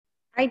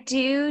I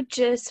do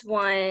just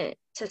want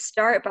to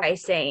start by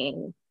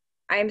saying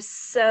I'm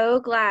so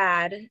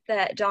glad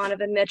that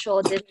Donovan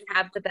Mitchell didn't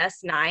have the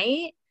best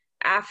night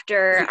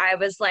after I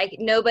was like,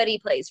 nobody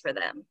plays for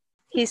them.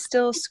 He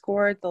still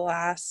scored the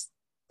last,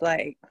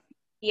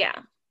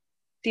 Yeah.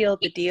 seal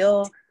the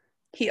deal.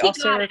 He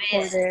also got it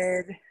in.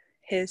 recorded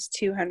his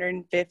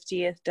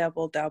 250th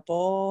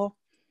double-double.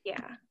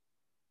 Yeah.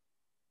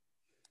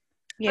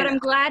 You But know. I'm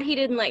glad he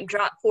didn't like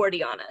drop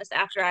 40 on us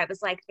after I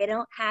was like, they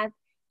don't have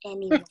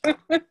anyone.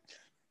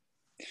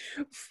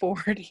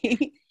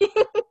 40.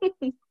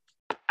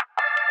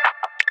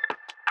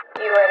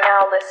 You are now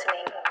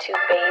listening to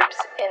Babes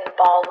in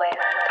Ball Land.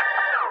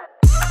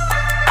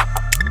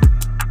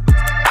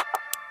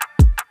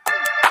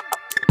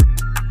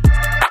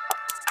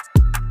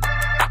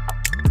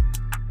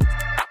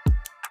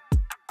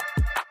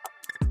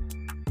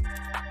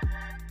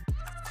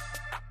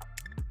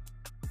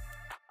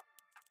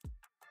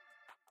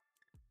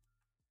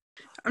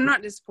 I'm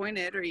not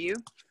disappointed, are you?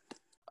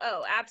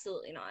 Oh,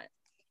 absolutely not.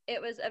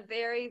 It was a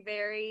very,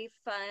 very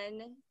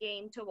fun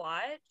game to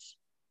watch,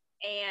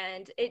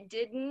 and it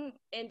didn't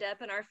end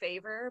up in our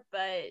favor,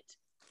 but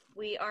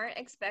we aren't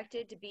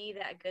expected to be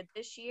that good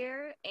this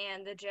year,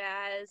 and the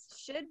Jazz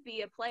should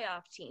be a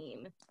playoff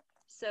team.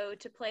 So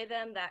to play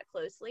them that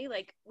closely,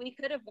 like, we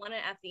could have won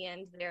it at the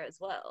end there as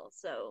well.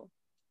 So,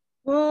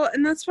 Well,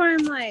 and that's why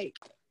I'm like,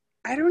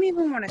 I don't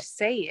even want to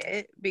say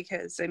it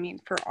because, I mean,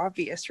 for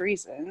obvious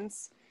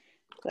reasons.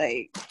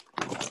 Like,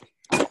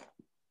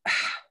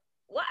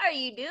 what are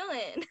you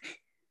doing?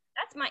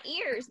 That's my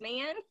ears,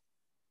 man.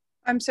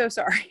 I'm so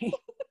sorry.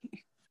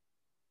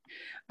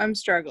 I'm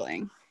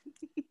struggling.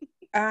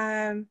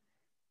 I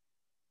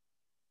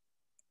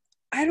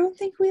don't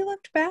think we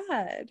looked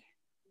bad.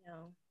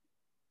 No.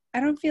 I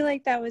don't feel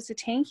like that was a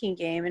tanking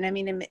game. And I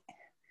mean, it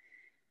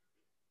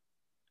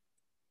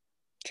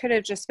could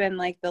have just been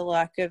like the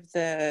luck of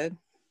the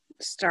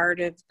start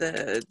of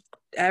the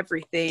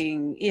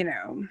everything, you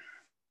know.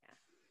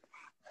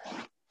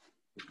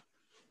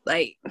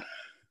 Like,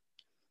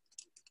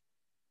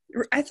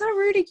 I thought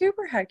Rudy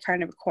Goober had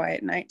kind of a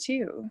quiet night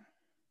too.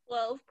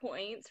 12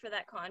 points for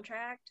that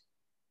contract.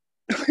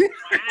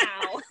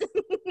 Wow.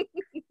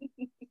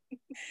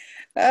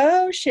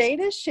 Oh, shade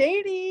is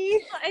shady.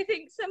 I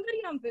think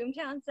somebody on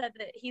Boomtown said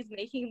that he's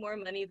making more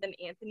money than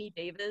Anthony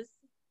Davis.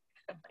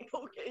 I'm like,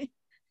 okay.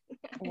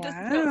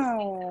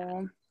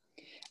 Wow.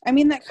 I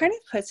mean, that kind of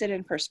puts it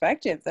in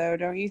perspective, though,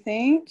 don't you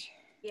think?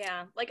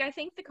 Yeah. Like, I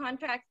think the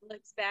contract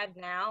looks bad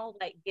now.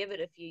 Like, give it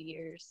a few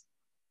years.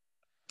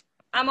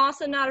 I'm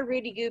also not a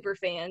Rudy Goober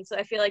fan, so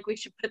I feel like we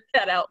should put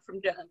that out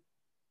from jump.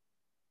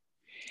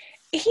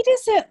 He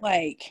doesn't,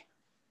 like,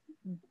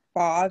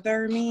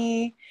 bother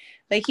me.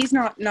 Like, he's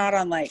not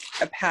on, like,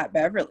 a Pat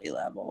Beverly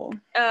level.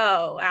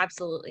 Oh,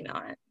 absolutely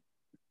not.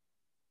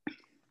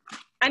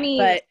 I mean,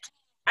 but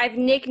I've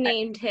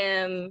nicknamed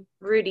him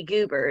Rudy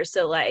Goober,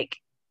 so, like,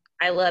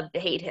 I love to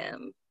hate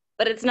him.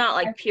 But it's not,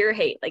 like, pure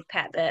hate like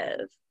Pat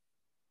Bev.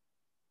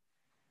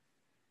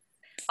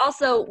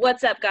 Also,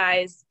 what's up,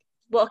 guys?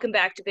 Welcome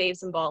back to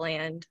Babes in Ball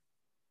Land.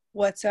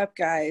 What's up,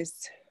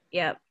 guys?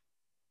 Yep.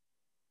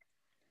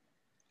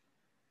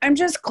 I'm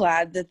just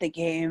glad that the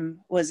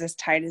game was as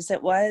tight as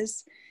it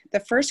was. The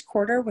first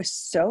quarter was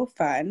so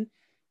fun.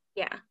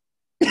 Yeah.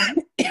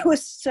 It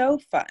was so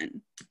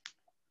fun.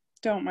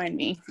 Don't mind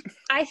me.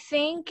 I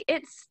think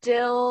it's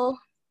still,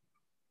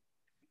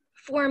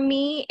 for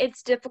me,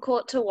 it's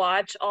difficult to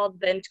watch all the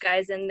bench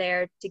guys in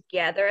there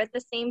together at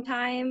the same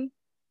time.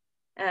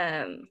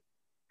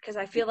 Because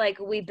I feel like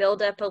we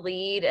build up a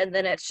lead and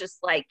then it's just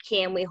like,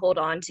 can we hold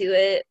on to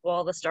it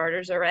while the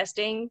starters are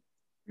resting?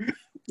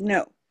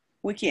 No,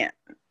 we can't.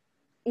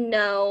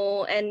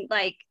 No, and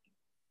like,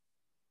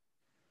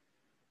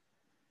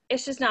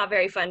 it's just not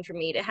very fun for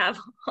me to have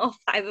all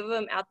five of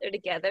them out there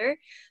together.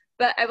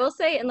 But I will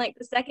say in like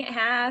the second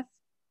half,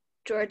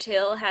 George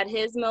Hill had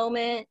his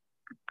moment.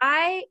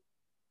 I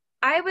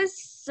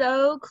was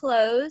so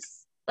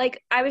close.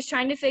 Like, I was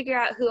trying to figure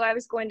out who I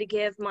was going to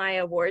give my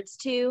awards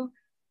to.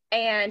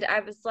 And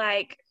I was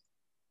like,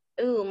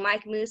 ooh,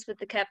 Mike Moose with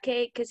the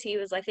cupcake, because he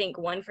was, I think,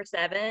 1 for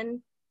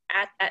 7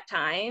 at that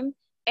time.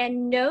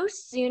 And no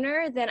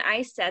sooner than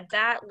I said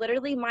that,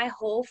 literally my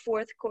whole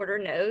fourth quarter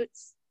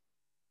notes,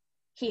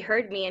 he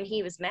heard me and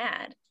he was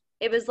mad.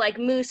 It was like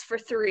Moose for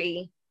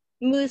 3,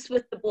 Moose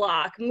with the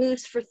block,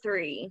 Moose for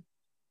 3.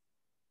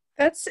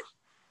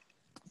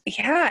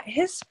 Yeah,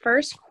 his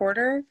first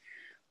quarter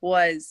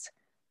was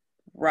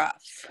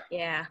rough.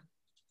 Yeah.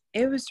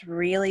 It was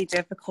really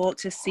difficult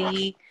to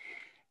see.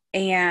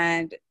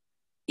 And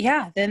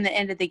yeah, then the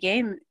end of the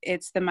game,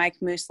 it's the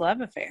Mike Moose love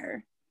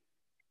affair.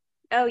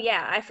 Oh,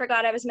 yeah. I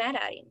forgot I was mad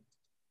at him.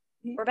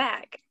 We're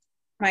back.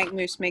 Mike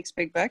Moose makes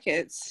big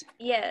buckets.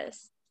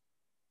 Yes.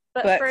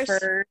 But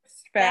first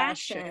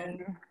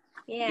fashion.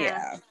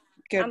 Yeah.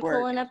 Good I'm work.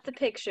 pulling up the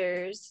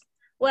pictures.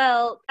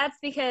 Well, that's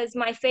because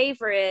my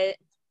favorite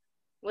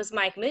was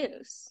Mike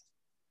Moose.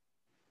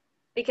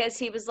 Because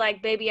he was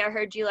like, baby, I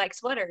heard you like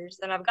sweaters,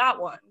 and I've got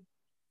one.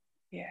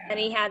 Yeah. And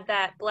he had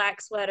that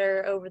black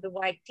sweater over the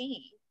white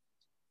tee.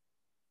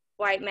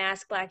 white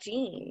mask, black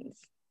jeans.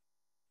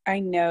 I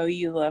know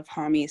you love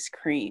Hami's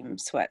cream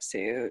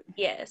sweatsuit.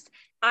 Yes.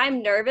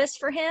 I'm nervous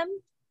for him.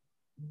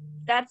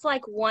 That's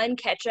like one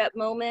catch-up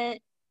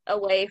moment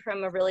away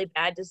from a really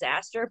bad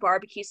disaster.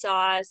 Barbecue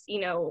sauce,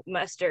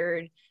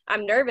 mustard.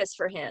 I'm nervous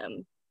for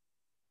him.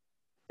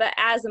 But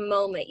as a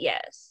moment,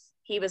 yes,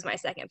 he was my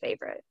second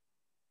favorite.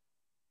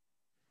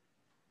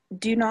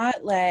 Do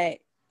not let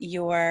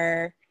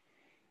your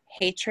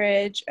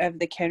hatred of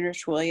the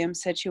Kenrich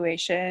Williams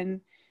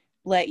situation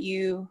let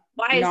you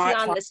Why is he not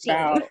on talk this team?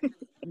 about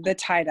the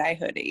tie-dye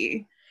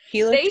hoodie.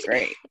 He looked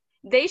great.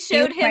 They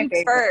showed him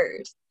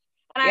first.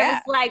 And Yeah. I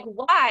was like,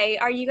 why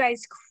are you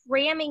guys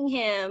cramming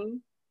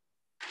him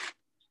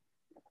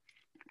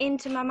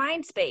into my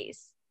mind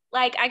space?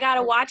 Like, I got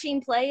to watch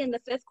him play in the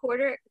fifth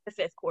quarter.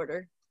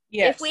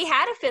 Yes. If we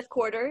had a fifth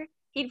quarter,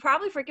 he'd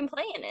probably freaking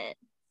play in it.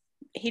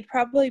 He'd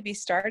probably be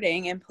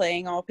starting and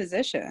playing all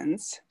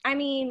positions. I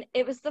mean,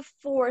 it was the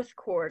fourth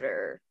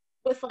quarter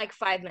with like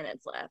 5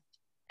 minutes left.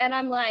 And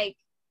I'm like,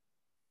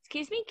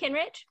 excuse me,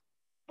 Kenrich,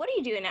 what are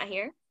you doing out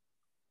here?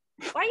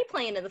 Why are you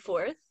playing in the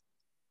fourth?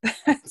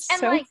 That's and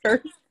so like,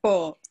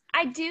 hurtful.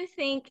 I do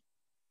think,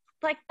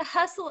 like, the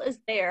hustle is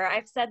there.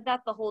 I've said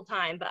that the whole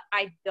time, but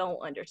I don't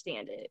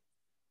understand it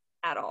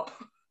at all.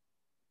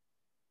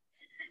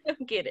 I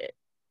don't get it.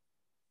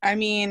 I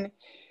mean,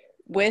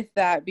 with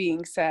that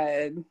being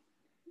said,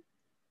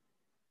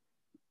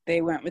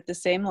 they went with the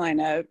same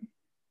lineup.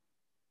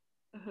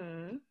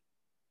 Mm-hmm.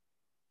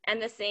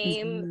 And the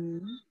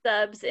same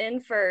subs in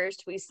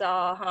first. We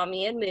saw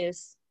Hami and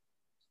Moose.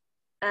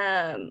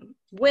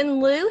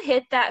 When Lou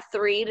hit that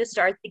 3 to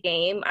start the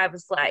game, I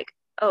was like,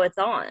 oh, it's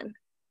on.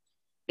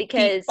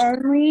 Because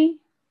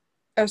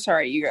oh,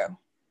 sorry, you go.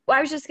 Well,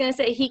 I was just going to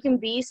say, he can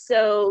be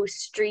so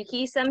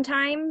streaky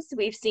sometimes.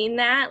 We've seen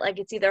that. Like,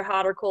 it's either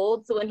hot or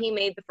cold. So when he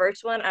made the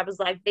first one, I was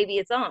like, baby,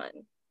 it's on.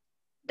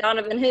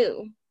 Donovan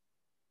who?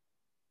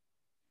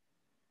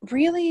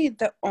 Really,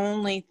 the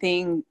only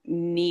thing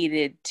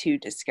needed to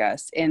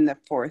discuss in the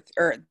fifth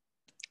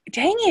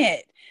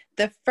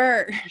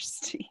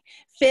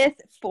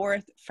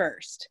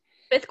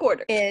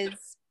quarter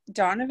is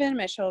Donovan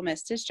Mitchell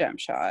missed his jump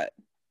shot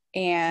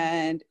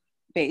and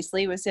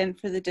Baisley was in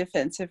for the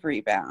defensive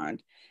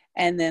rebound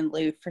and then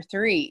Lou for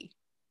 3.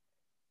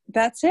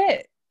 That's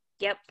it.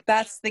 Yep.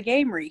 That's the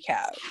game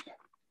recap.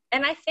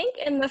 And I think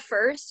in the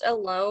first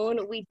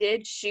alone, we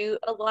did shoot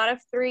a lot of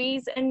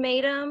 3s and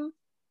made them.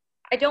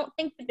 I don't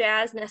think the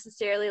Jazz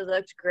necessarily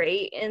looked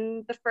great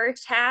in the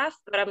first half,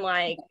 but I'm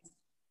like,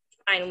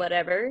 fine,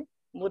 whatever.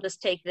 We'll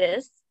just take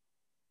this.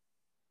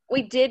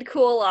 We did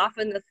cool off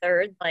in the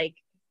third. Like,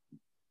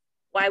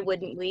 why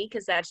wouldn't we?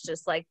 Because that's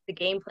just like the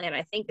game plan,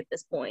 I think, at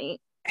this point.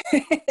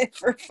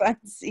 For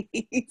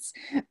funsies.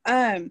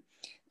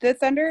 The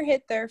Thunder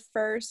hit their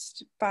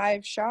first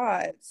 5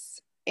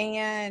 shots,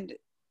 and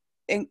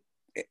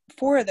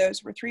 4 of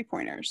those were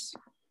 3-pointers.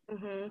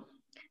 Mm-hmm.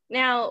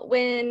 Now,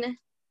 when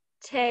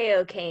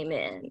Teo came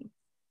in,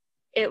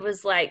 it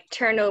was like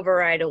turnover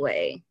right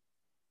away.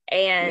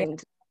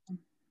 And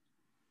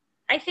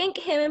I think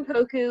him and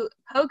Poku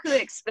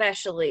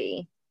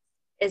especially,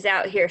 is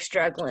out here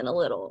struggling a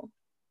little.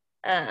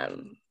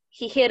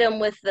 He hit him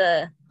with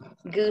the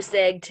goose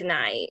egg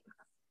tonight.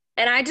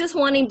 And I just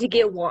want him to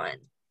get one,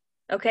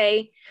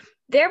 okay?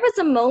 There was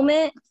a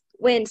moment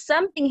when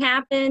something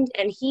happened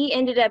and he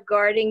ended up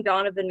guarding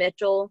Donovan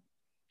Mitchell,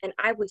 and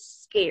I was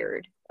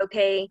scared,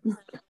 okay?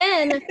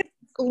 Then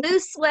Lou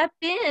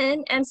swept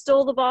in and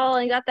stole the ball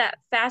and got that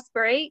fast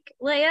break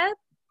layup.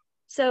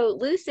 So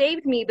Lou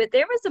saved me, but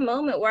there was a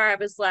moment where I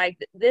was like,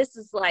 this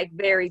is like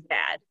very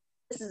bad.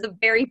 This is a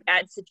very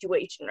bad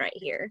situation right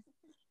here.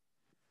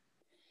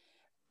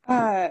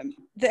 I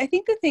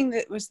think the thing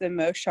that was the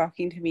most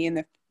shocking to me in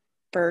the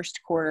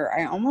first quarter,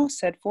 I almost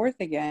said fourth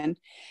again,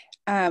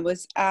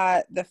 was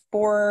at the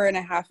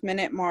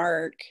 4.5-minute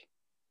mark.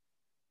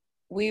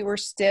 We were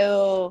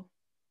still,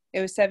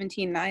 it was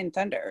 17-9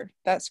 Thunder.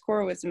 That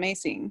score was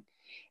amazing.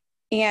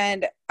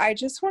 And I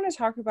just want to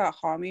talk about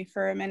Hami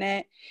for a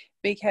minute,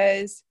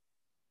 because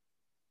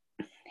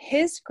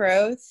his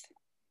growth,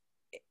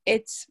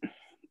 it's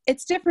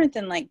different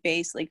than like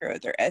Baisley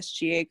growth or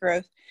SGA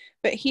growth,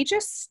 but he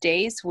just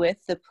stays with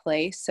the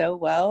play so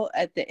well.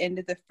 At the end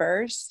of the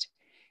first,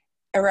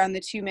 around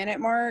the 2-minute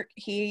mark,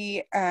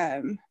 he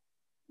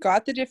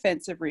got the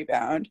defensive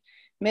rebound,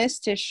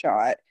 missed his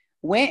shot,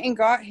 went and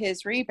got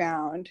his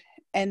rebound,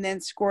 and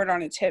then scored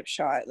on a tip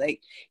shot.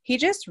 Like, he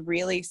just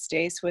really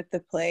stays with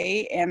the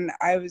play, and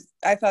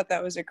I thought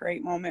that was a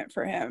great moment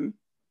for him.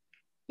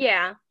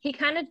 Yeah, he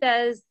kind of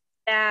does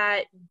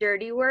that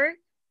dirty work.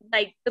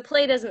 Like, the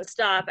play doesn't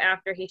stop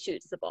after he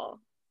shoots the ball.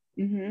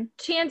 Mm-hmm.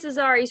 Chances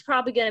are he's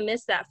probably going to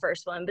miss that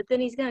first one, but then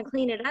he's going to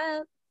clean it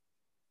up.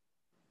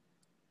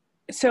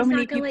 So he's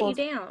many not gonna people let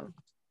you down.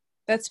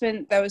 That's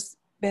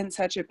been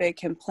such a big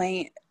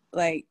complaint.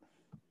 Like,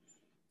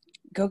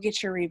 go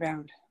get your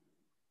rebound.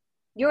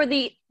 You're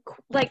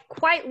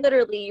quite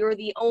literally, you're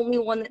the only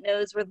one that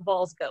knows where the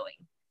ball's going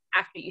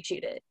after you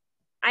shoot it.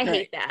 I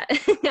hate that.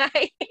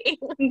 I hate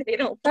when they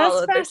don't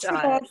follow the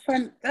shot.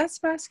 That's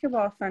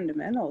basketball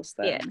fundamentals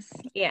then. Yes.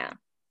 Yeah.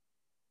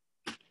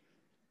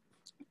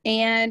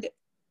 And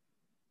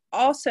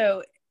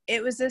also,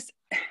 it was this,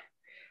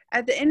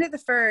 at the end of the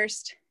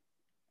first,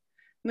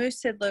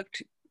 Moose had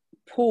looked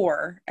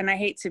poor, and I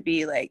hate to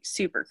be like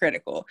super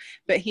critical,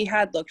 but he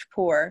had looked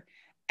poor.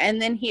 And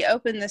then he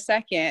opened the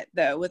second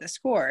though with a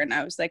score, and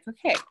I was like,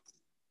 okay,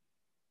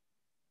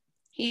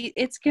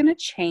 it's gonna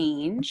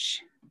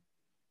change.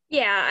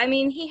 Yeah, I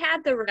mean, he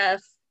had the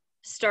rough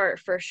start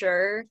for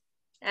sure.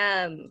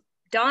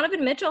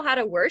 Donovan Mitchell had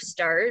a worse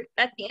start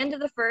at the end of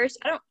the first.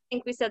 I don't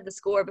think we said the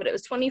score, but it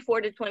was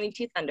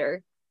 24-22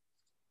 Thunder.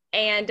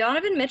 And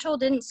Donovan Mitchell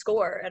didn't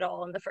score at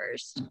all in the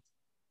first.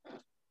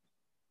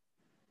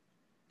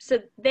 So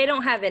they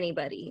don't have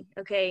anybody,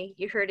 okay?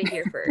 You heard it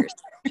here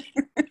first.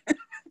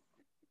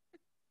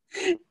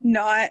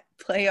 Not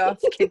playoff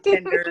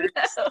contenders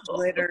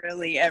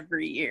literally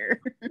every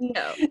year.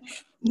 No.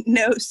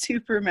 No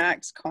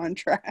Supermax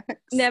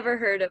contracts. Never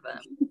heard of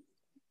them.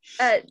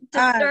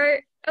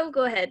 Start,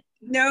 go ahead.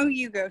 No,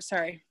 you go,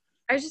 sorry.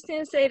 I was just going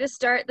to say, to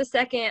start the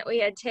second, we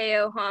had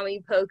Teo,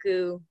 Hami,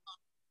 Poku,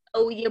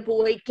 oh, your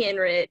boy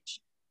Kenrich,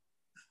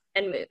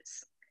 and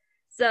Moose.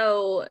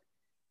 So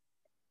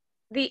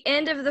the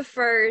end of the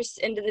first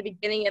into the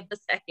beginning of the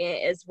second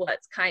is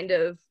what's kind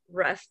of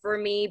rough for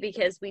me,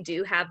 because we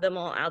do have them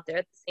all out there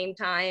at the same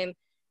time.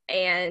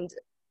 And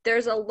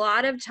there's a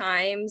lot of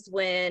times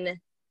when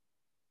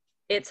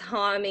it's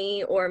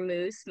Hami or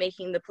Moose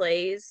making the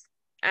plays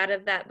out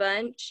of that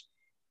bunch.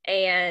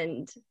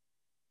 And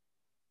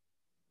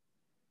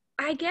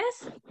I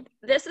guess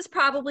this is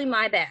probably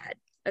my bad.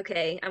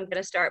 Okay, I'm going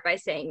to start by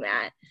saying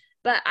that.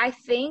 But I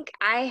think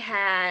I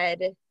had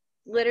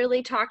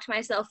literally talked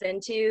myself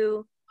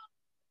into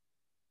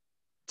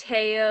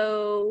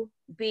Teo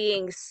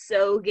being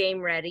so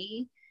game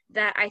ready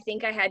that I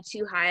think I had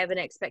too high of an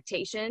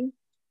expectation,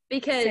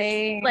 because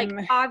like,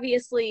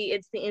 obviously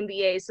it's the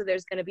NBA, so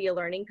there's going to be a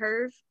learning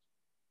curve.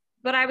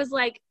 But I was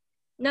like,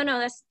 no,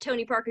 that's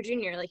Tony Parker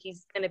Jr. Like,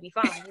 he's going to be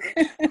fine.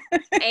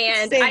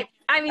 And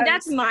I mean,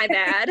 that's my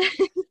bad.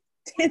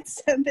 Did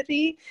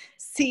somebody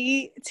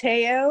see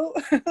Teo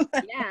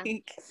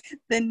like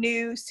the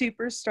new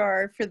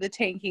superstar for the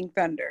tanking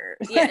Thunder?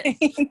 Yes.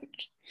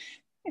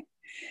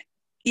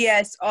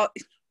 Yes,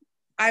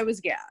 I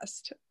was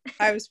gassed.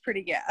 I was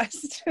pretty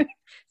gassed.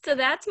 So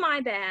that's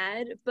my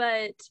bad,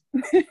 but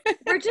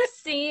we're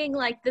just seeing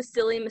like the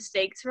silly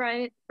mistakes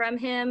from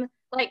him.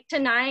 Like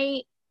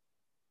tonight,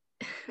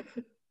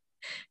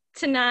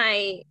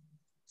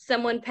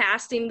 someone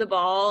passed him the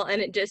ball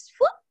and it just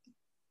whoop,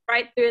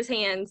 right through his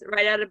hands,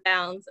 right out of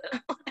bounds.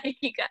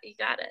 you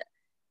got it.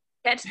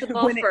 Catch the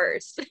ball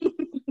first.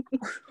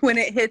 When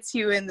it hits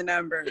you in the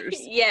numbers.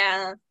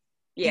 Yeah.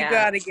 You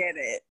gotta get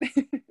it.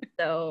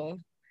 So,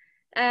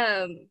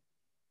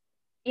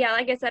 yeah,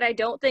 like I said, I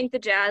don't think the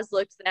Jazz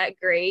looked that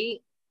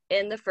great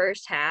in the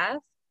first half.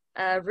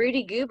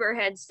 Rudy Goober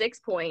had 6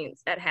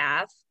 points at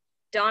half.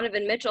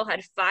 Donovan Mitchell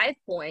had 5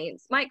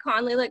 points. Mike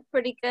Conley looked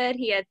pretty good.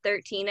 He had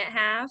 13 at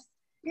half.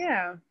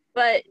 Yeah.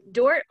 But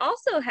Dort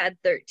also had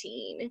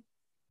 13.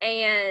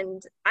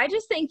 And I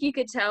just think you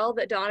could tell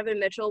that Donovan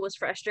Mitchell was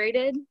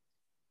frustrated.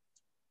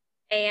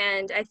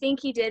 And I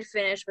think he did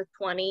finish with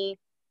 20.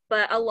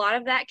 But a lot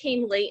of that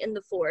came late in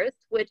the fourth,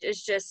 which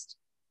is just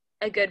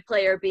a good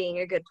player being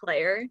a good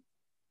player.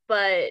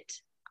 But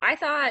I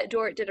thought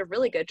Dort did a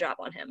really good job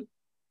on him.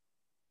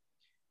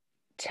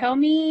 Tell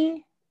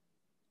me,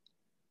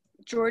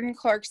 Jordan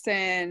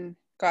Clarkson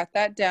got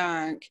that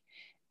dunk,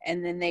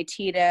 and then they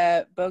teed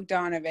up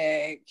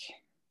Bogdanovic.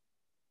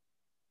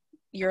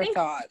 Your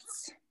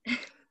thoughts? I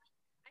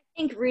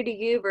think Rudy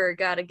Goober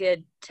got a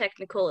good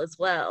technical as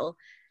well.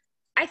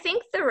 I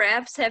think the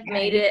refs have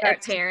made it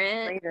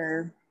apparent.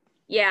 Later.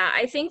 Yeah,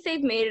 I think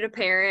they've made it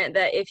apparent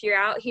that if you're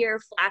out here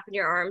flapping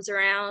your arms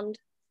around,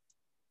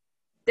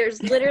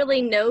 there's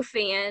literally no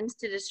fans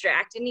to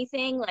distract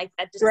anything. Like,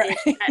 that just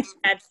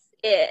that's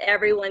it.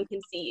 Everyone can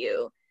see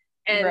you.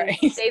 And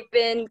they've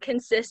been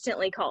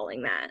consistently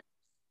calling that.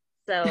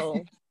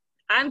 So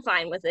I'm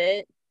fine with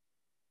it.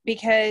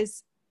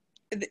 Because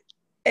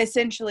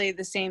essentially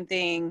the same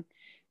thing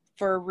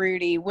for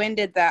Rudy. When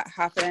did that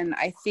happen?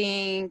 I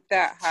think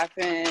that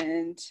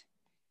happened.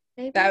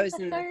 Maybe that was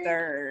in the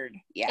third.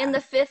 Yeah. In the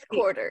fifth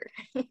quarter.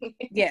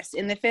 Yes,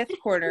 in the fifth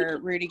quarter,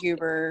 Rudy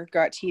Goober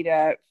got teed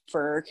up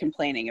for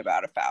complaining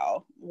about a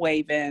foul,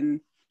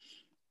 waving.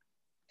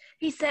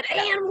 He said,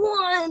 and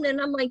one. And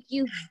I'm like,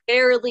 you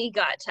barely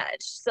got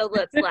touched. So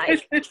let's,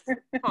 like,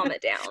 calm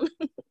it down.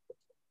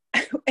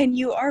 And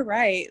you are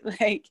right.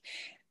 Like,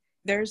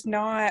 there's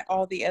not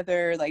all the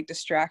other, like,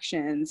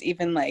 distractions,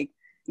 even, like,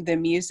 the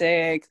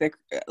music, the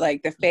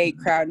fake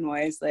crowd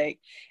noise, like,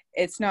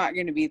 it's not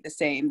going to be the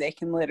same. They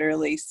can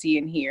literally see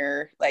and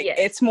hear. Like,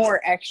 it's more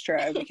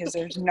extra because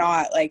there's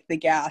not, like, the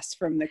gas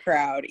from the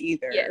crowd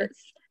either. Yes.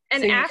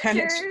 And so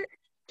after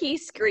he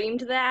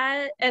screamed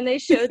that and they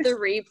showed the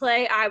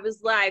replay, I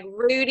was like,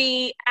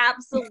 Rudy,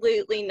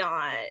 absolutely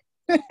not.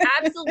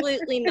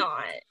 Absolutely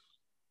not.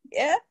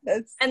 Yeah,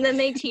 that's And then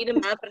they teed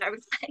him up, and I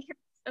was like,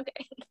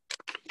 okay.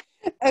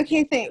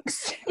 Okay,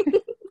 thanks.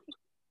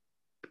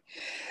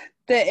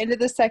 The end of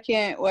the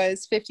second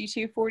was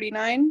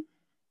 52-49.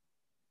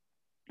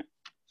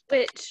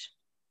 Which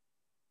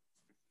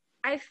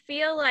I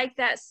feel like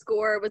that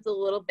score was a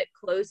little bit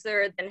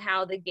closer than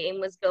how the game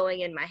was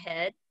going in my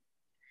head.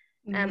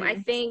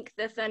 I think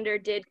the Thunder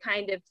did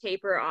kind of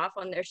taper off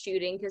on their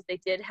shooting because they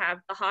did have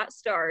the hot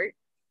start.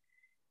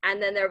 And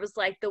then there was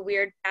like the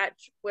weird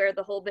patch where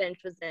the whole bench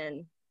was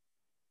in.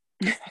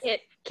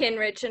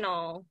 Kenrich and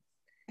all.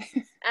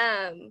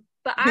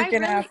 But You're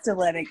going to have to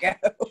let it go.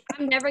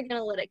 I'm never going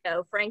to let it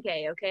go. Frank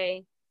A,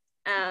 okay?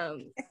 I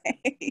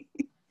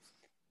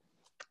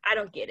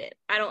don't get it.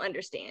 I don't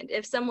understand.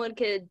 If someone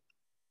could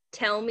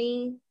tell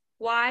me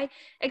why,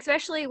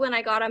 especially when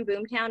I got on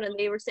Boomtown and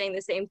they were saying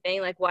the same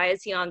thing, like, why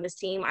is he on this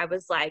team? I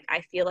was like,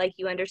 I feel like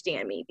you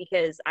understand me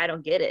because I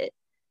don't get it.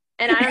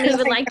 And I don't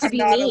even like to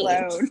be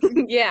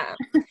mean. Yeah.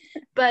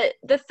 But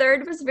the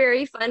third was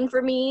very fun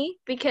for me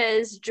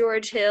because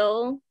George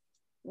Hill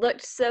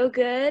looked so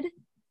good.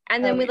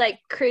 And then we like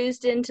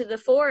cruised into the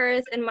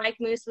fourth and Mike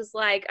Moose was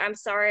like, I'm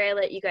sorry I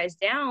let you guys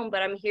down,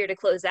 but I'm here to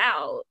close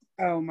out.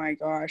 Oh my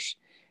gosh.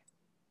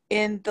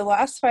 In the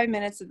last 5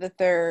 minutes of the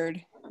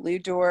third, Lou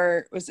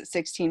Dort was at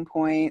 16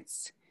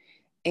 points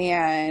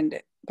and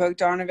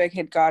Bogdanovic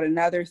had got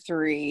another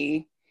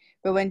 3.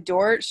 But when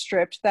Dort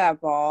stripped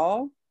that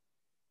ball,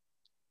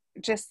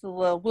 just a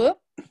little whoop.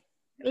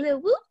 A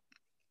little whoop.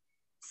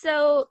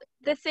 So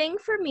the thing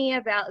for me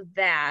about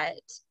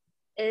that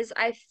is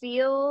I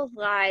feel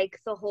like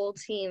the whole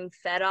team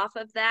fed off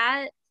of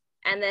that,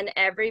 and then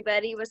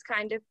everybody was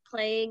kind of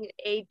playing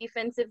a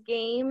defensive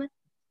game,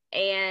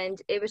 and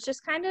it was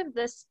just kind of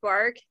the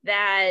spark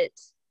that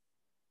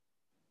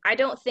I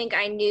don't think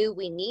I knew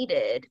we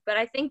needed, but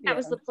I think that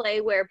was the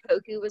play where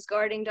Poku was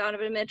guarding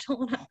Donovan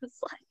Mitchell, and I was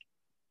like,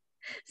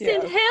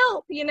 send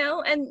help, you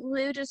know, and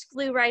Lou just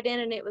flew right in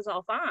and it was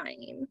all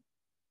fine.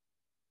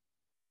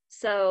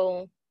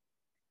 So,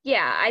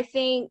 yeah, I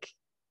think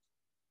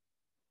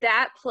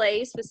that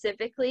play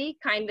specifically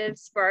kind of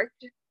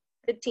sparked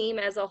the team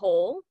as a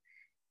whole.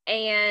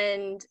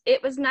 And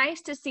it was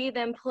nice to see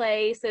them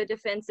play so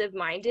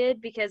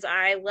defensive-minded because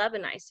I love a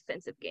nice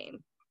defensive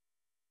game.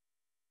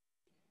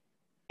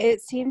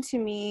 It seemed to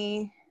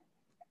me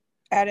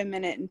at 1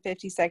 minute and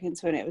 50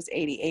 seconds when it was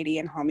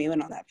 80-80 and Homie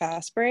went on that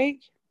fast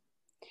break.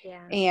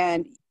 Yeah.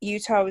 And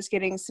Utah was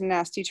getting some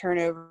nasty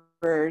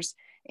turnovers.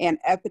 And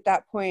up at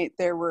that point,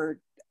 there were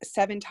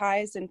 7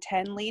 ties and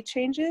 10 lead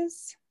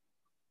changes.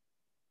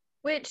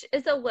 Which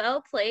is a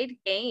well-played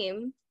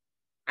game.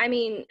 I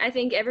mean, I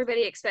think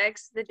everybody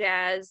expects the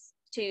Jazz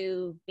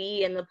to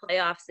be in the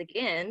playoffs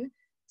again.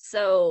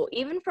 So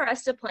even for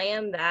us to play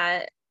them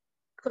that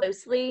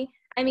closely,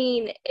 I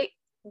mean, it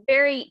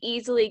very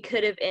easily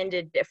could have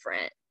ended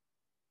different.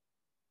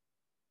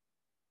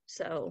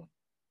 So,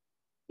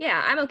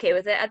 yeah, I'm okay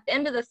with it. At the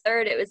end of the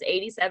third, it was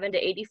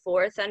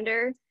 87-84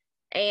 Thunder.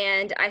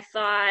 And I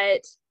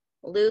thought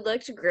Lou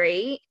looked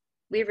great.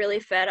 We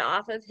really fed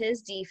off of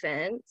his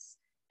defense.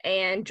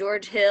 And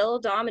George Hill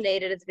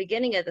dominated at the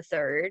beginning of the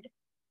third.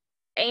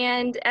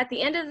 And at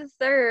the end of the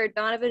third,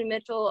 Donovan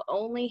Mitchell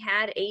only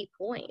had 8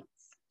 points.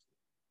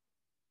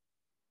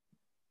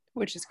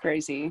 Which is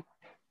crazy.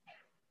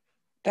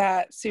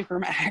 That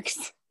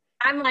Supermax.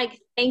 I'm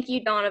like, thank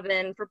you,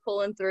 Donovan, for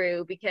pulling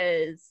through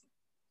because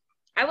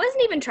I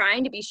wasn't even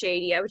trying to be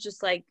shady. I was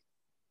just like,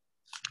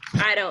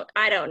 I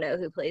don't know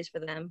who plays for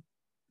them.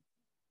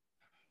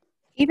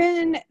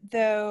 Even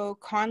though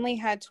Conley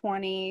had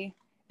 20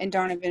 and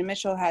Donovan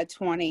Mitchell had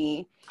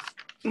 20,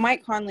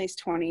 Mike Conley's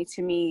 20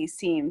 to me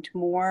seemed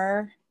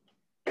more.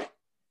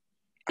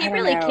 He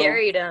really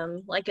carried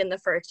him like in the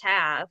first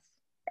half.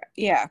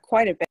 Yeah,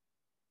 quite a bit.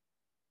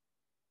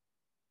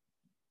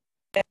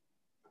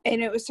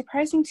 And it was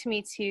surprising to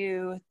me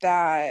too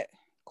that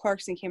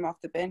Clarkson came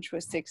off the bench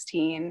with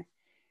 16.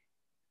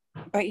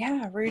 But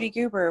yeah, Rudy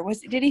Goober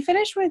did he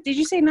finish with, did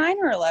you say 9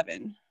 or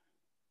 11?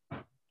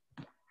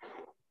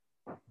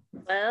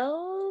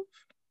 12,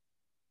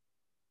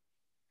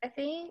 I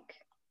think.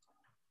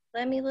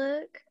 Let me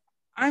look.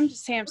 I'm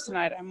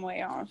Samsonite. I'm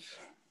way off.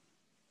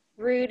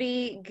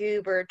 Rudy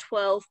Goober,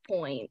 12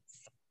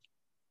 points.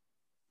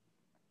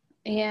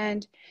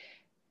 And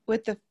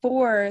with the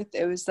fourth,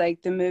 it was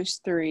like the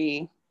Moose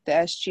 3, the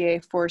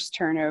SGA forced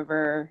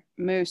turnover,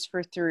 Moose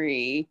for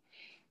 3.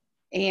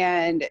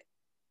 And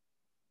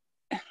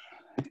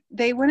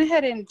they went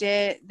ahead and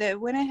did a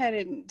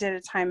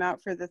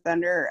timeout for the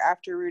Thunder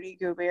after Rudy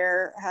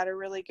Gobert had a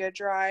really good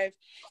drive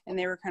and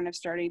they were kind of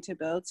starting to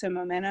build some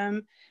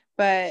momentum.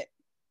 But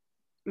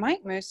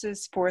Mike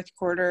Moose's fourth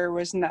quarter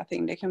was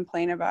nothing to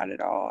complain about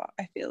at all,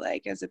 I feel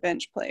like, as a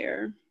bench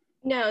player.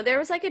 No, there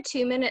was like a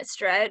 2-minute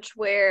stretch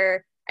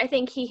where I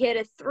think he hit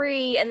a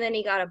 3 and then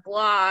he got a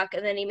block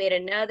and then he made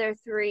another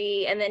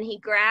 3 and then he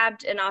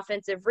grabbed an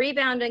offensive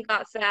rebound and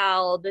got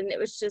fouled. And it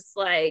was just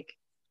like,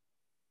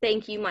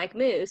 thank you, Mike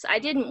Moose. I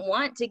didn't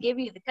want to give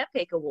you the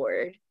Cupcake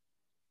Award.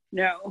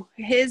 No,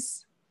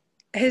 his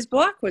His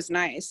block was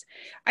nice.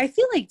 I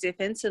feel like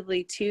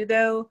defensively too,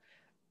 though,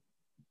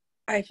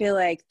 I feel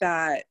like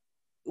that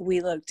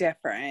we look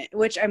different,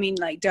 which, I mean,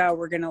 like, duh,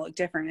 we're going to look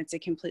different. It's a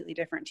completely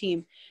different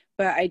team.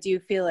 But I do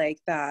feel like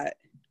that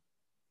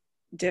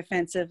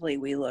defensively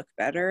we look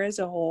better as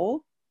a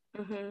whole.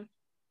 Mm-hmm.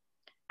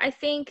 I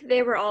think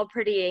they were all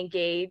pretty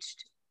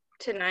engaged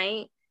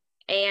tonight,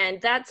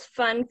 and that's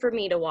fun for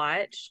me to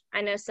watch.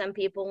 I know some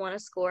people want to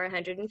score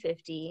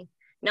 150.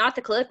 Not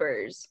the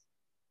Clippers.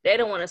 They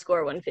don't want to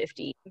score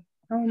 150.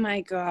 Oh,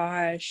 my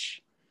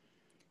gosh.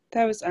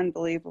 That was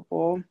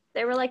unbelievable.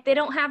 They were like, they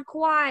don't have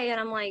Kawhi. And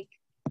I'm like,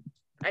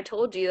 I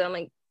told you. I'm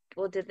like,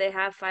 well, did they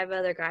have 5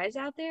 other guys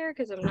out there?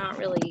 Because I'm not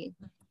really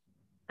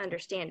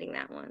understanding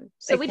that one.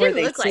 So like, we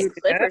didn't look like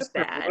Clippers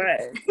bad.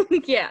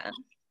 Yeah.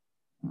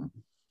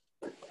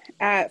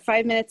 At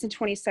 5 minutes and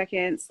 20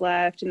 seconds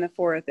left in the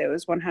fourth, it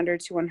was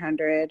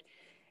 100-100.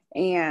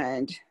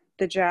 And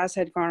the Jazz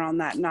had gone on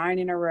that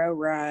 9-in-a-row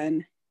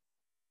run.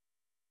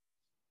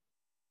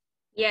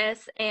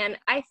 Yes, and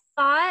I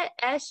thought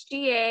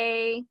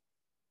SGA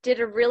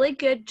did a really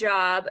good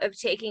job of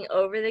taking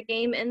over the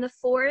game in the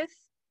fourth.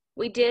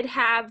 We did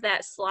have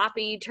that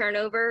sloppy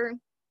turnover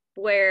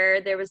where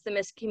there was the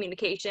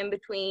miscommunication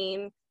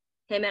between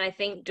him and I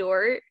think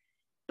Dort,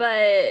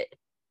 but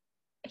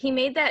he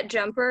made that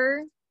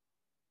jumper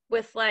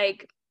with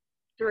like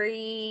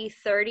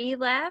 3:30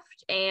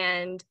 left,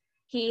 and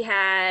he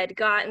had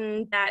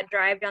gotten that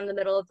drive down the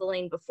middle of the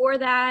lane before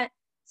that.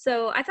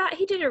 So I thought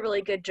he did a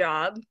really good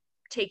job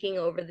taking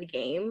over the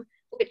game,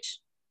 which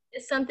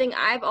is something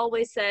I've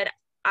always said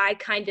I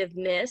kind of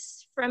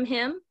miss from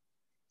him.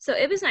 So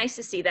it was nice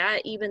to see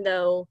that, even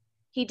though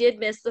he did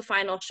miss the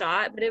final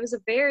shot, but it was a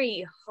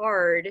very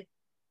hard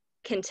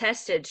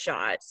contested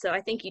shot. So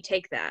I think you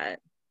take that.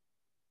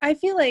 I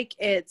feel like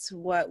it's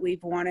what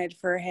we've wanted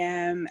for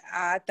him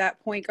at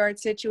that point guard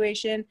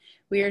situation.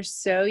 We are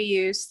so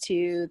used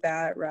to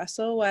that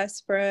Russell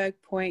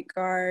Westbrook point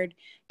guard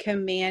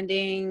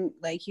commanding,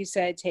 like you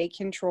said, take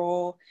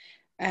control.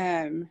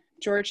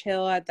 George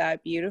Hill had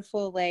that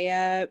beautiful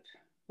layup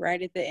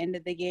right at the end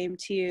of the game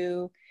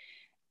too.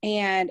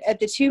 And at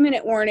the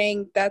 2-minute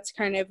warning, that's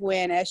kind of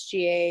when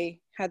SGA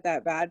had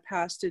that bad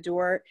pass to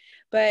Dort.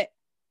 But,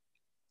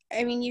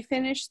 I mean, you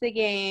finish the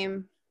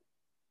game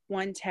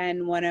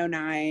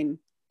 110-109.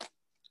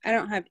 I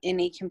don't have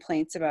any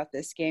complaints about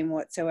this game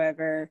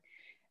whatsoever.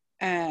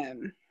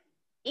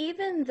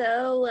 Even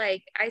though,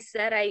 like I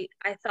said, I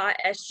thought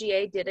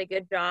SGA did a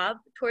good job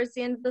towards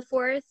the end of the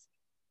fourth,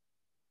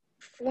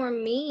 for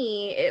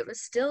me, it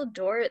was still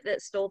Dort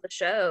that stole the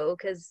show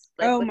because,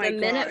 like, with a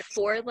minute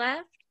 4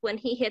 left, when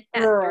he hit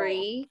that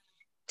three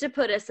to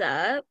put us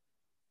up,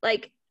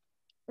 like,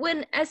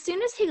 as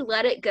soon as he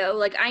let it go,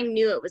 like, I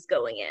knew it was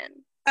going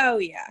in. Oh,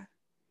 yeah.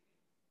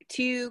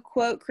 To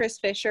quote Chris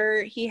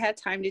Fisher, he had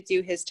time to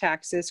do his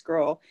taxes,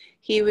 girl.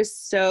 He was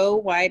so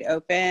wide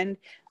open.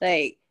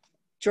 Like,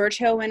 George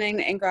Hill went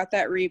in and got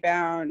that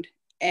rebound,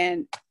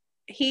 and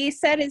he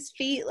set his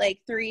feet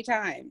like 3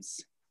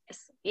 times.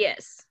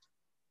 Yes.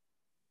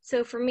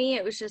 So for me,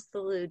 it was just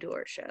the Lou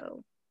Dort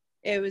show.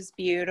 It was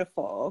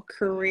beautiful.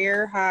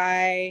 Career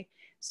high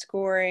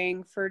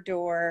scoring for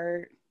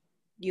Dort.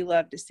 You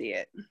love to see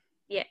it.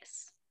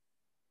 Yes.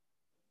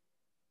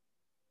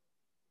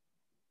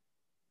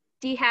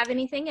 Do you have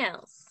anything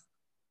else?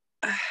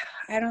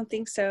 I don't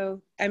think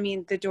so. I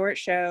mean, the Dort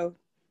show,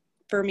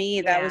 for me,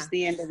 that was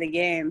the end of the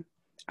game.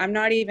 I'm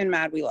not even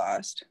mad we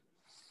lost.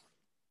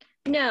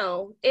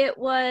 No, it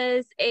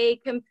was a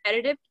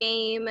competitive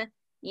game.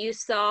 You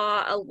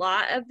saw a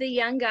lot of the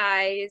young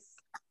guys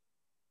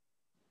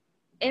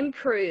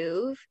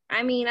improve.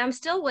 I mean, I'm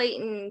still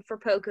waiting for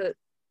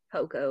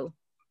Poco.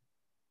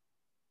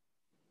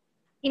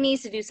 He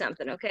needs to do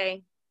something,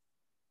 okay?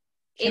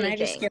 Can I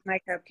just get my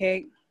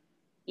cupcake?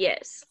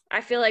 Yes.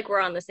 I feel like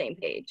we're on the same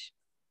page.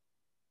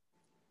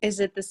 Is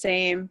it the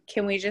same?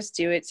 Can we just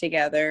do it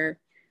together?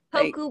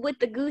 Poku with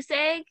the goose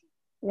egg?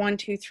 1,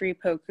 2, 3,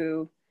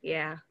 Poku.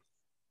 Yeah.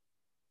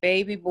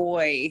 Baby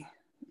boy.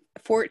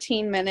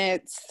 14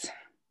 minutes.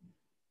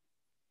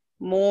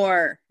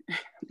 More.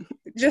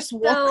 Just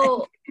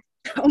one.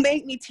 Don't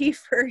make me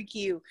T-Ferg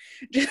you.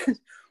 Just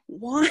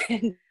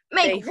one.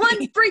 Make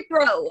one free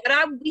throw and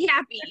I'll be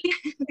happy.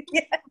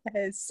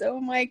 Yes. Oh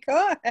my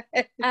God.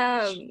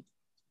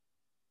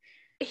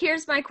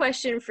 Here's my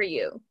question for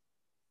you.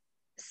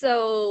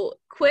 So,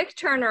 quick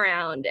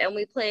turnaround and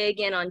we play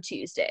again on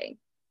Tuesday.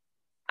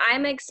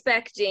 I'm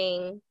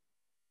expecting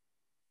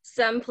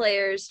some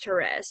players to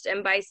rest.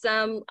 And by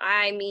some,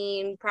 I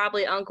mean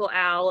probably Uncle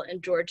Al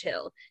and George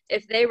Hill.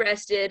 If they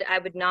rested, I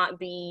would not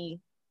be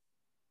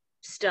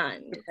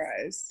stunned.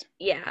 Surprised.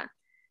 Yeah.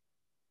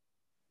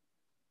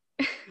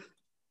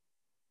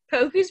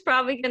 Poku's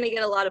probably going to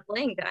get a lot of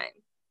playing time.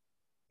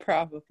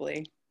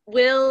 Probably.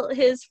 Will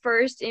his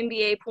first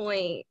NBA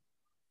point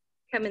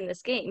come in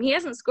this game? He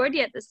hasn't scored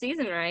yet this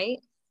season, right?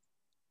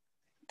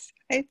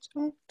 I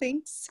don't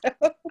think so.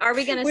 Are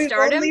we going to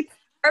start him?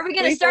 Are we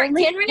going to start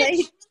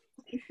Kenrich?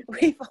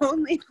 We've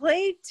only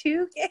played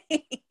 2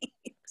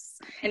 games.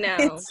 I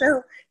know.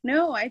 So,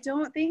 no, I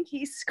don't think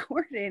he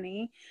scored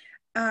any.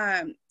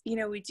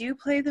 We do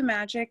play the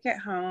Magic at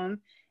home,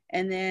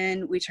 and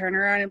then we turn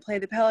around and play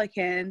the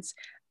Pelicans.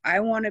 I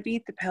want to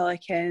beat the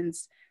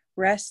Pelicans.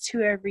 Rest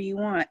whoever you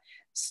want.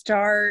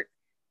 Start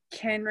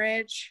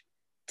Kenrich,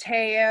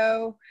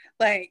 Teo.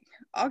 Like,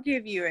 I'll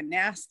give you a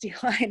nasty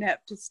lineup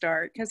to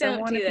start because I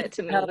want to beat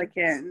the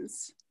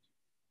Pelicans.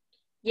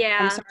 Yeah.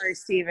 I'm sorry,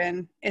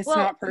 Steven. It's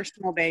not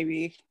personal,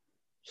 baby.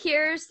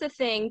 Here's the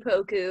thing,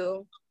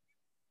 Poku.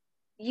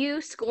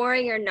 You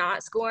scoring or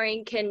not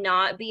scoring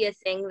cannot be a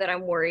thing that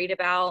I'm worried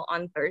about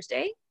on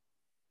Thursday.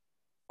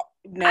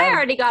 No. I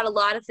already got a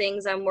lot of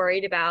things I'm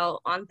worried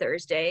about on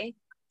Thursday.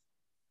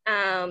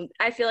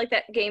 I feel like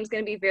that game's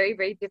going to be very,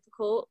 very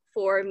difficult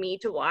for me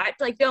to watch.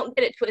 Like, don't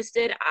get it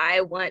twisted.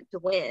 I want to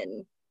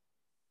win.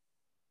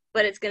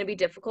 But it's going to be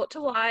difficult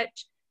to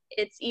watch.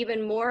 It's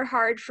even more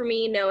hard for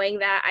me knowing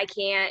that I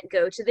can't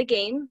go to the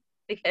game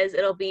because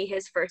it'll be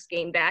his first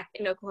game back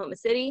in Oklahoma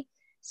City.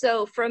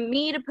 So from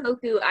me to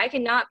Poku, I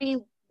cannot be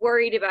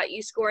worried about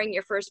you scoring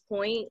your first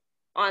point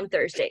on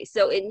Thursday.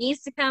 So it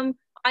needs to come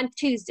on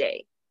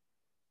Tuesday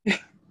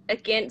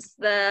against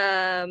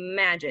the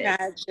Magic.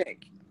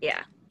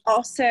 Yeah.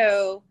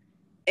 Also,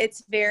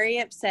 it's very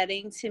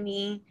upsetting to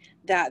me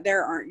that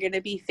there aren't going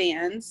to be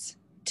fans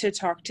to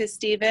talk to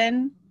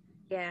Steven.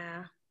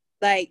 Yeah.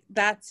 Like,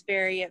 that's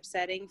very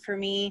upsetting for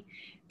me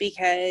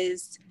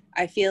because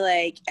I feel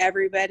like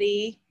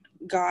everybody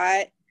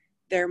got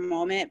their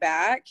moment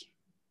back.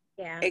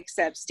 Yeah.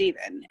 Except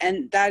Steven.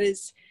 And that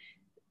is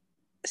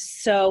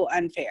so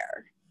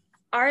unfair.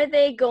 Are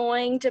they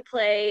going to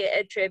play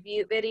a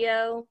tribute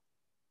video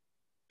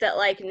that,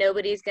 like,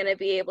 nobody's going to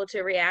be able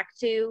to react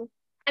to?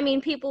 I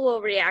mean, people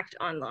will react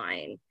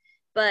online,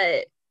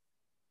 but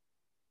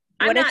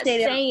I'm not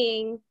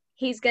saying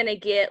he's going to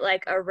get,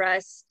 like, a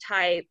Russ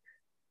type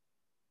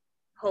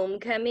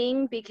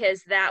homecoming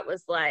because that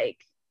was, like,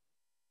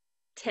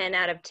 10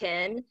 out of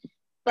 10.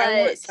 But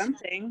I want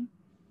something.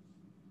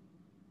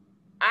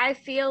 I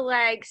feel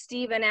like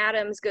Steven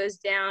Adams goes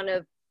down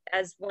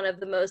as one of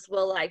the most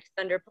well-liked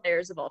Thunder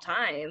players of all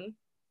time.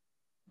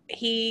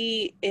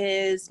 He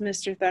is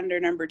Mr. Thunder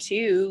number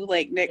 2,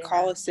 like Nick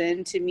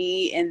Collison to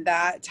me in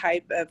that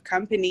type of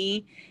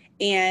company.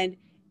 And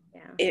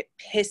it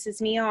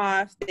pisses me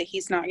off that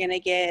he's not going to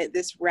get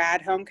this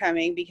rad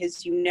homecoming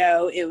because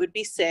it would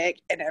be sick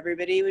and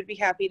everybody would be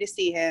happy to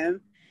see him.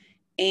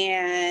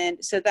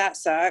 And so that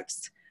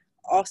sucks.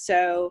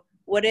 Also,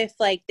 what if,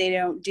 like, they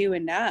don't do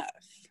enough?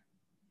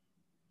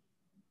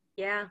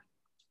 Yeah.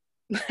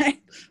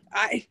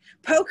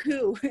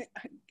 Poku,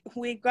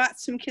 we've got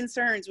some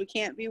concerns. We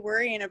can't be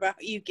worrying about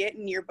you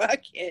getting your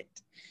bucket.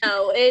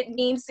 No, it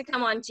needs to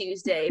come on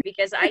Tuesday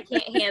because I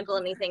can't handle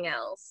anything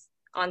else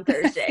on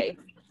Thursday.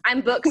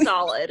 I'm book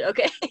solid,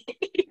 okay?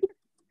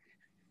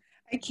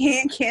 I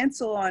can't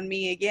cancel on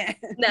me again.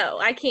 No,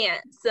 I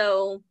can't.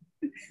 So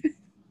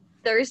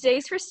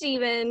Thursday's for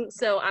Steven,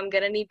 so I'm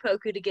going to need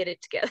Poku to get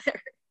it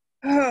together.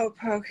 Oh,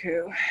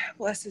 Poku.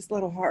 Bless his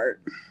little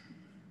heart.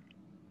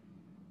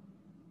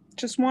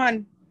 Just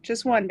one,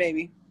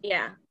 baby.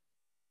 Yeah.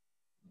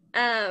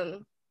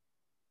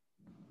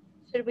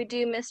 Should we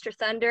do Mr.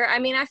 Thunder? I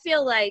mean, I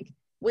feel like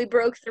we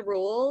broke the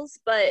rules,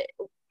 but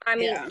I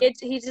mean,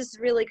 he just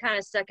really kind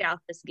of stuck out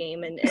this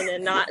game in a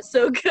not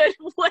so good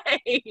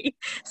way.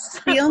 So.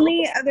 The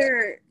only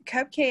other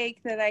cupcake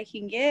that I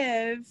can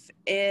give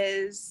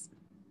is,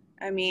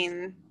 I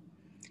mean,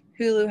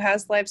 Hulu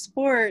has live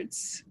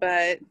sports,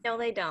 but no,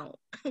 they don't.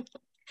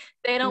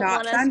 They don't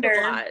want us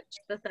to watch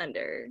the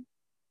Thunder.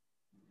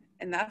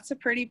 And that's a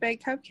pretty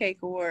big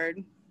cupcake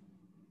award.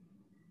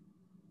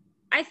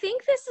 I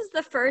think this is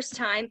the first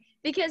time,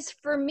 because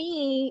for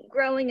me,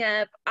 growing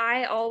up,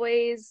 I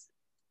always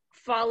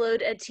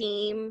followed a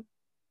team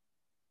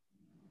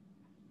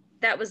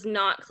that was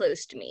not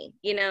close to me,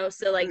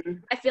 So, like,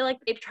 I feel like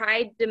they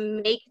tried to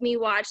make me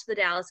watch the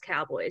Dallas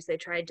Cowboys. They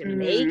tried to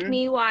make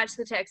me watch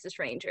the Texas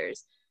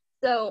Rangers.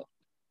 So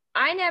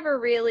I never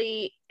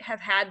really have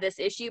had this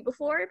issue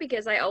before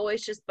because I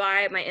always just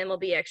buy my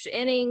MLB extra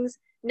innings.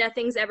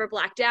 Nothing's ever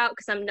blacked out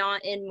because I'm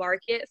not in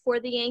market for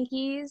the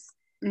Yankees.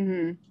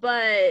 Mm-hmm.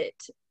 But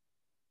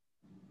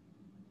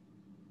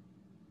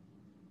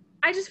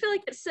I just feel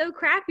like it's so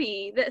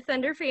crappy that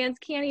Thunder fans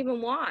can't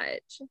even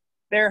watch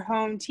their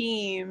home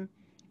team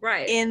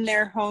right in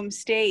their home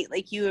state.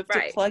 Like, you have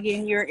to plug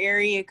in your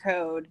area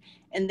code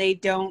and they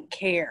don't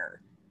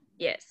care.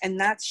 Yes. And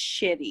that's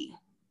shitty.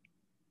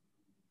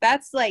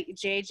 That's like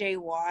JJ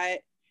Watt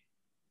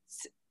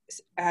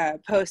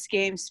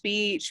post-game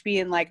speech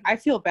being like, I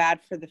feel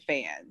bad for the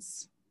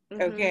fans.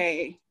 Mm-hmm.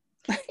 Okay.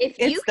 If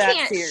you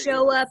can't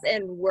show up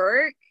and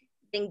work,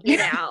 then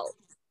get out.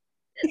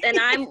 And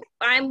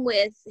I'm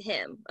with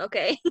him,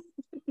 okay?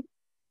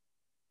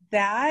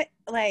 That,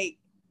 like,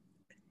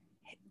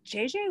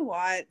 JJ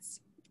Watts,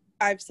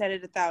 I've said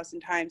it 1,000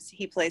 times,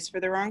 he plays for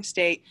the wrong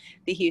state.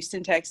 The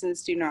Houston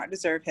Texans do not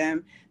deserve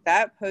him.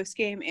 That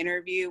post-game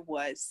interview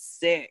was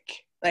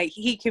sick. Like,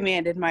 he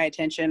commanded my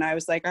attention. I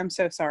was like, I'm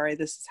so sorry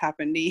this has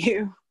happened to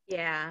you.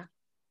 Yeah.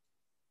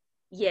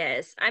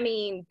 Yes. I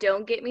mean,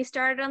 don't get me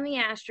started on the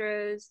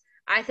Astros.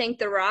 I think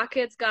the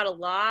Rockets got a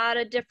lot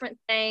of different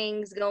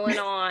things going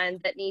on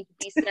that need to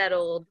be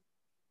settled.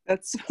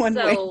 That's one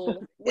way.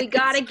 So we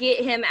got to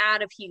get him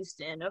out of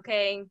Houston,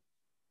 okay?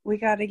 We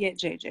got to get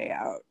JJ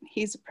out.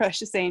 He's a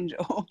precious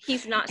angel.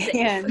 He's not safe.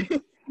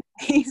 And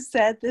he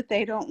said that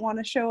they don't want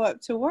to show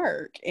up to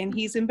work, and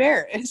he's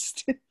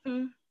embarrassed.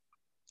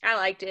 I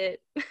liked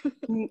it.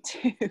 Me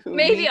too.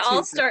 Maybe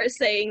I'll start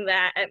saying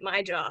that at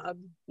my job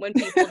when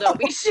people don't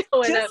be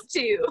showing up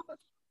too.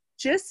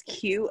 Just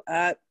cue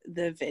up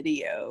the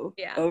video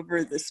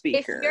over the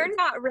speaker. If you're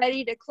not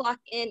ready to clock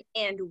in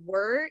and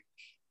work,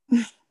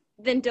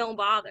 then don't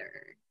bother.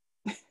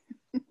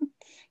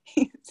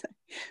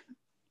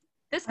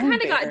 This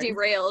kind of got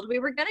derailed. We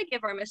were going to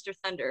give our Mr.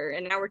 Thunder,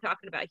 and now we're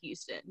talking about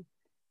Houston.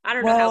 I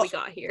don't know how we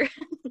got here.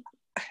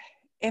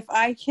 If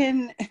I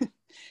can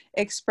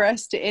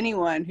express to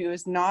anyone who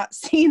has not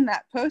seen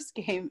that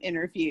post-game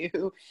interview,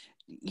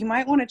 you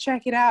might want to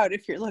check it out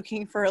if you're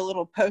looking for a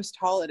little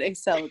post-holiday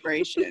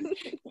celebration.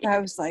 I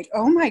was like,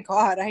 oh my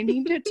God, I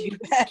need to do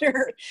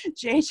better.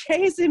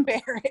 JJ's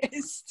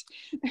embarrassed.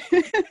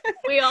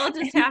 We all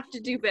just have to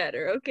do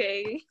better,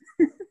 okay?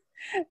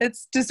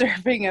 It's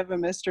deserving of a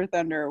Mr.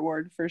 Thunder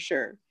award for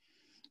sure.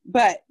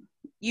 But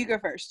you go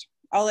first.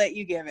 I'll let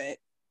you give it.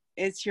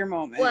 It's your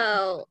moment.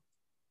 Well,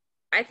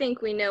 I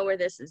think we know where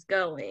this is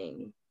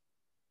going.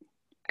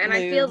 And Lou.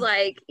 I feel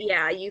like,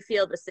 you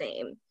feel the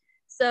same.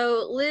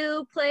 So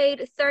Lou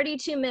played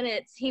 32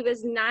 minutes. He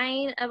was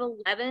 9 of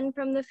 11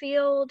 from the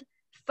field,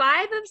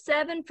 5 of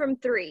 7 from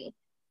 3.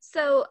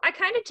 So I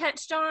kind of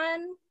touched on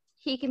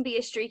he can be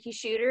a streaky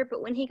shooter,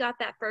 but when he got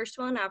that first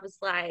one, I was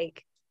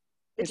like,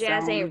 the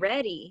Jazz ain't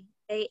ready.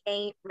 They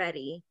ain't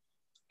ready.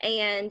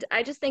 And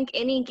I just think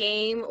any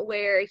game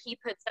where he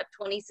puts up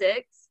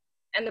 26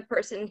 and the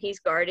person he's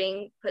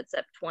guarding puts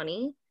up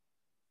 20,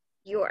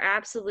 you're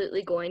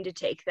absolutely going to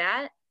take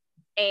that.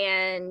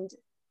 And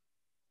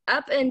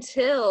up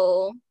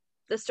until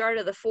the start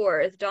of the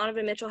fourth,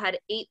 Donovan Mitchell had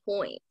 8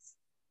 points.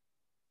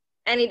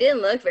 And he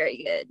didn't look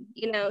very good,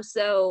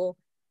 so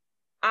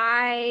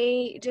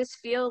I just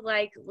feel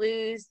like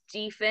Lou's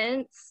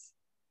defense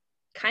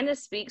kind of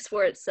speaks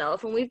for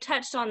itself. And we've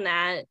touched on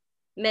that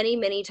many,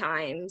 many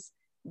times.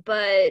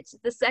 But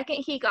the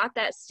second he got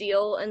that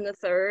steal in the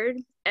third,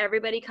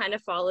 everybody kind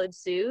of followed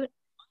suit.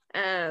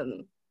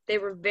 They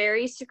were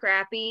very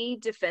scrappy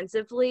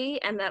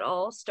defensively, and that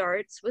all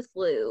starts with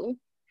Lou.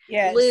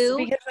 Yes,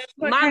 Lou,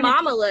 my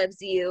mama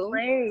loves you.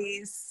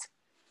 Plays.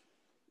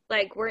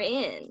 Like, we're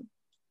in.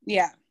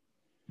 Yeah.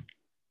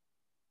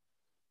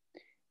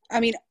 I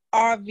mean,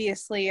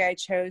 obviously I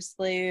chose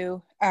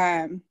Lou.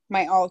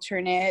 My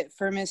alternate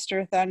for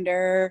Mr.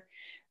 Thunder,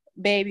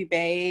 Baby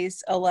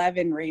Bays,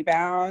 11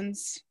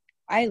 rebounds.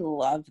 I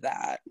love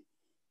that.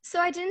 So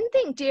I didn't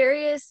think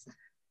Darius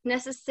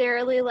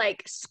necessarily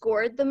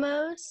scored the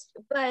most,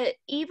 but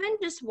even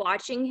just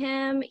watching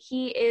him,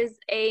 he is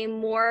a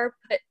more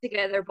put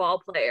together ball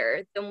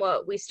player than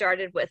what we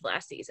started with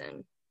last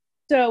season.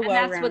 So well-rounded.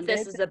 And that's what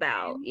this is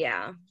about.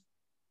 Yeah.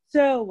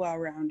 So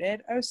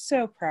well-rounded. I was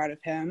so proud of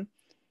him.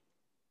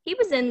 He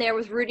was in there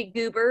with Rudy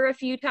Goober a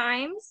few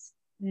times,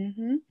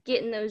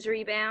 getting those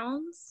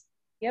rebounds.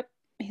 Yep.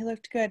 He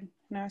looked good,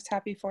 and I was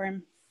happy for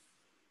him.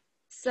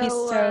 So, he's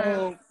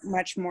so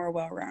much more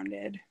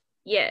well-rounded.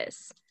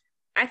 Yes.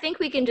 I think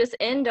we can just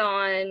end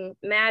on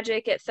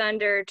Magic at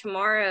Thunder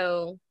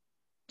tomorrow,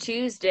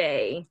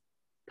 Tuesday.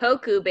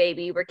 Poku,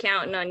 baby, we're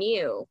counting on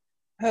you.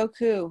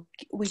 Poku,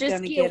 we're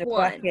going to get a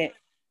bucket.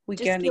 We're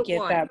going to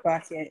get that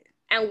bucket.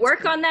 And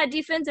work on that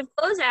defensive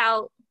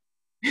closeout,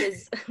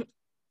 because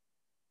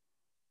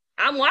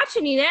I'm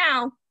watching you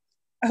now.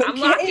 Okay, I'm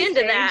locked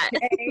into that.